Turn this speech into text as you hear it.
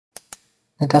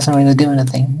It doesn't really do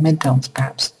anything. Midtones,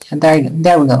 perhaps. Yeah,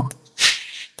 there we go.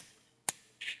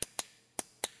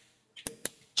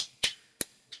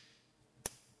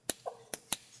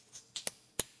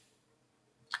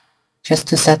 Just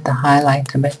to set the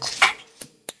highlight a bit.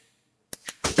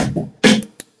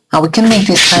 Now we can make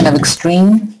this kind of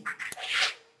extreme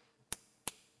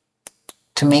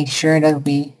to make sure that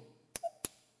we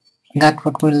got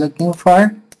what we're looking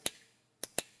for.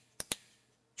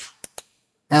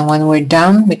 And when we're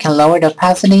done, we can lower the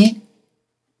opacity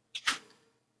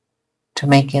to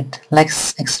make it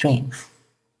less extreme.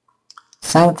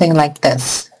 Something like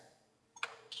this.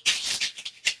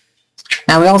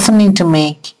 Now we also need to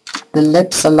make the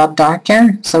lips a lot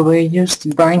darker, so we use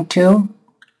the burn tool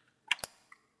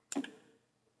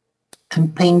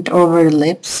and paint over the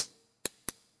lips.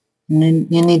 And then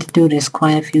you need to do this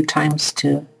quite a few times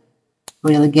to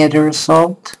really get a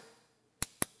result.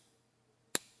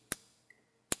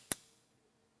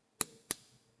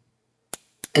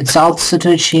 It's also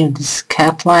to achieve this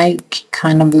cat-like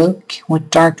kind of look with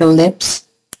darker lips.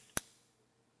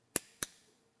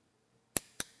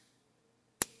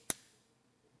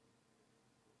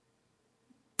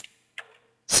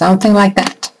 Something like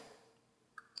that.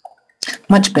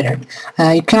 Much better.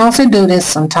 You can also do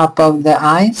this on top of the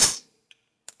eyes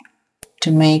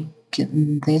to make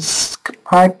these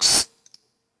parts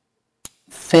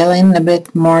fill in a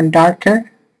bit more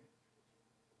darker.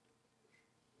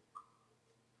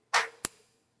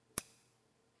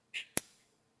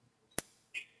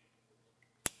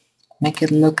 Make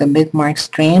it look a bit more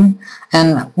extreme.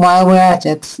 And while we're at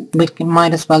it, we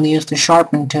might as well use the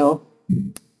sharpen tool.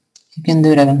 You can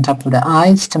do that on top of the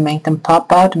eyes to make them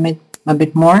pop out a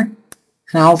bit more.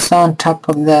 And also on top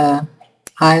of the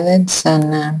eyelids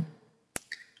and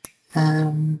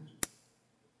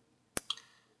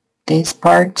these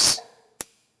parts.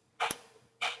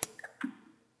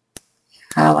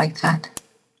 I like that.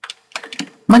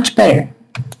 Much better.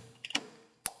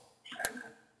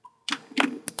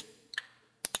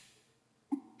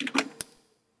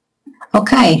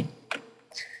 Okay,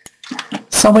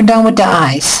 so we're done with the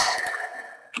eyes.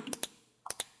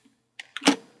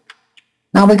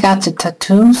 Now we got the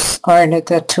tattoos, or the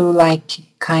tattoo-like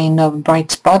kind of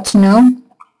bright spots, you know.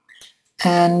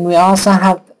 And we also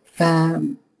have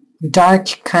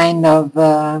dark kind of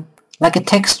like a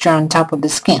texture on top of the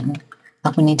skin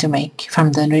that we need to make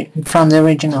from the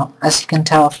original, as you can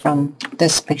tell from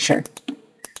this picture.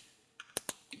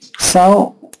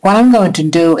 So what I'm going to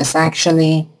do is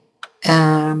actually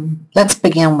let's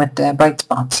begin with the bright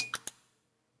spots.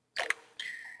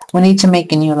 We need to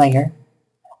make a new layer.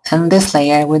 And this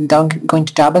layer we're going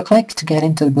to double click to get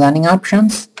into the blending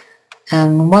options.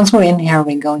 And once we're in here,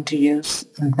 we're going to use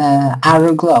the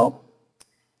outer glow.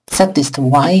 Set this to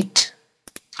white.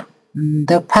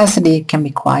 The opacity can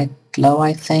be quite low,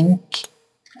 I think.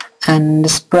 And the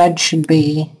spread should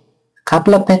be a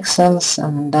couple of pixels,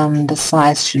 and then the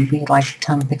size should be like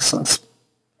 10 pixels.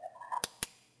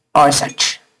 Or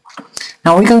such.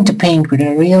 Now we're going to paint with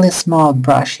a really small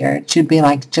brush here. It should be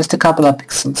like just a couple of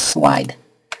pixels wide.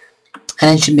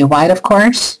 And it should be white, of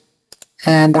course.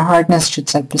 And the hardness should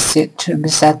be set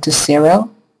to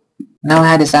 0. Now I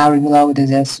had this outer glow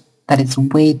that it's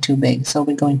way too big, so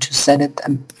we're going to set it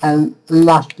a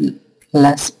lot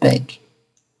less big.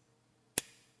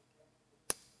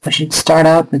 We should start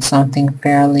out with something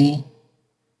fairly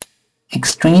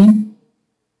extreme.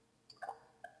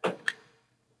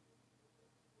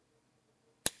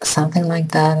 Something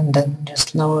like that, and then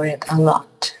just lower it a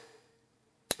lot.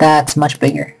 That's much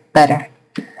better.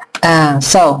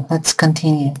 So let's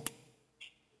continue.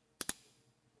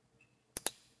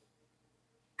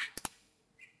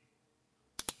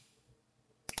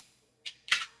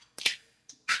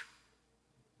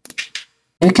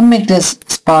 You can make these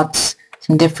spots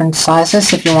in different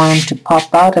sizes if you want them to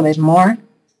pop out a bit more.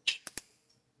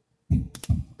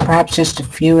 Perhaps just a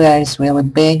few that is really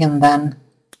big, and then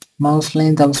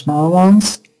mostly those small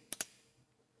ones.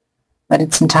 But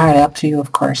it's entirely up to you,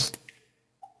 of course.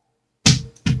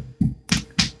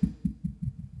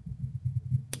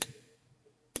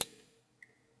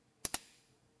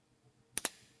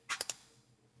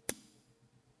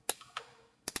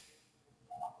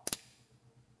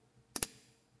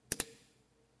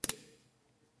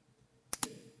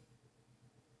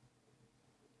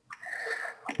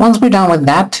 Once we're done with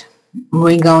that,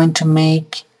 we're going to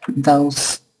make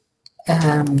those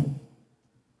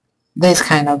these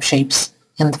kind of shapes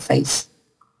in the face.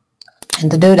 And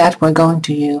to do that, we're going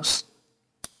to use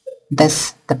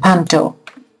the pen tool.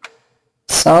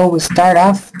 So we start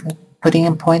off putting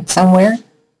a point somewhere,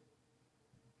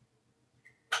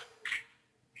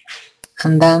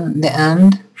 and then the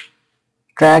end,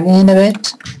 dragging it a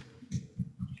bit.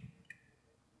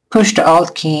 Push the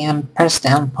Alt key and press the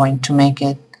endpoint to make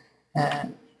it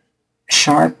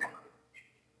sharp.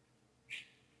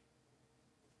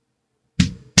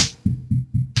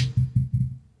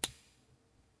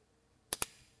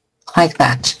 Like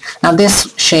that. Now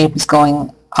this shape is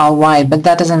going all wide, but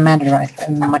that doesn't matter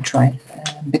much, right?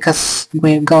 Because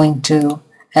we're going to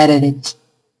edit it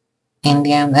in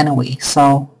the end anyway,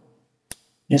 so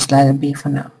just let it be for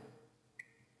now.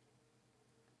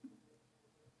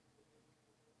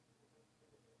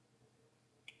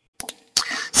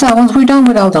 So once we're done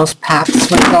with all those paths,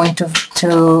 we're going to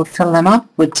fill them up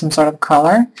with some sort of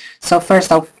color. So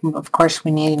first, of course,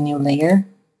 we need a new layer.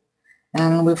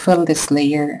 And we fill this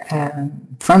layer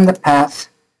from the path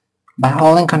by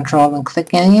holding Control and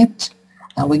clicking it.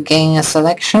 We gain a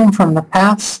selection from the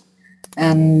paths,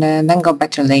 and then go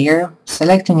back to layer,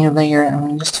 select a new layer,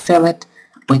 and just fill it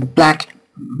with black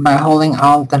by holding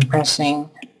Alt and pressing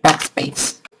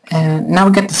backspace. And now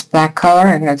we get this black color,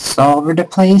 and it's all over the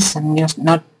place, and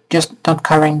not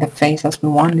covering the face as we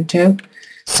wanted to.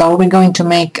 So we're going to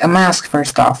make a mask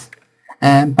first off.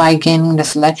 By gaining the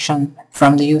selection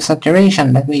from the hue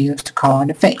saturation that we use to color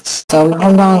the face. So we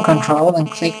hold down Control and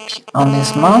click on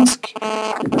this mask,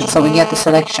 so we get the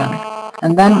selection.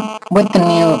 And then with the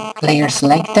new layer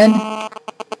selected,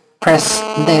 press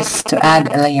this to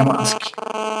add a layer mask.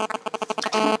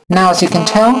 Now as you can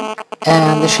tell,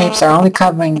 the shapes are only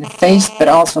covering the face, but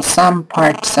also some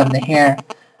parts of the hair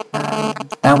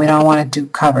that we don't want it to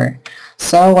cover.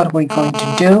 So what we're going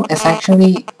to do is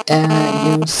actually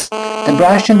use the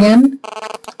brush again,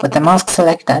 with the mask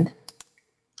selected,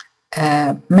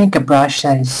 make a brush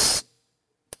that is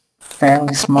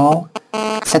fairly small,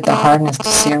 set the hardness to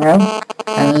 0,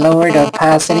 and lower the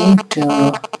opacity to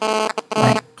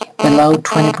like below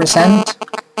 20%,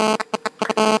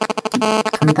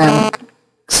 and then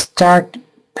start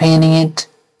painting it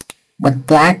with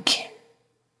black.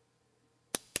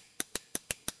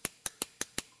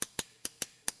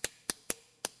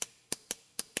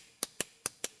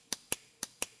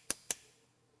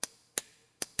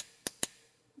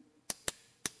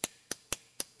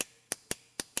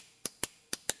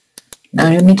 Now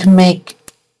you need to make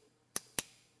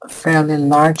a fairly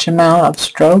large amount of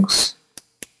strokes,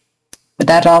 but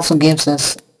that also gives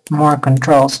us more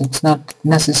control, so it's not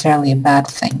necessarily a bad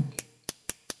thing.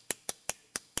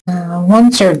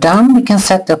 Once you're done, we can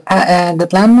set the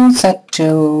blend mode set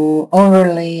to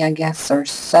overlay, I guess, or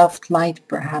soft light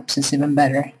perhaps is even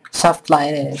better. Soft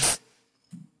light is.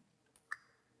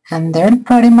 And there it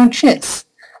pretty much is.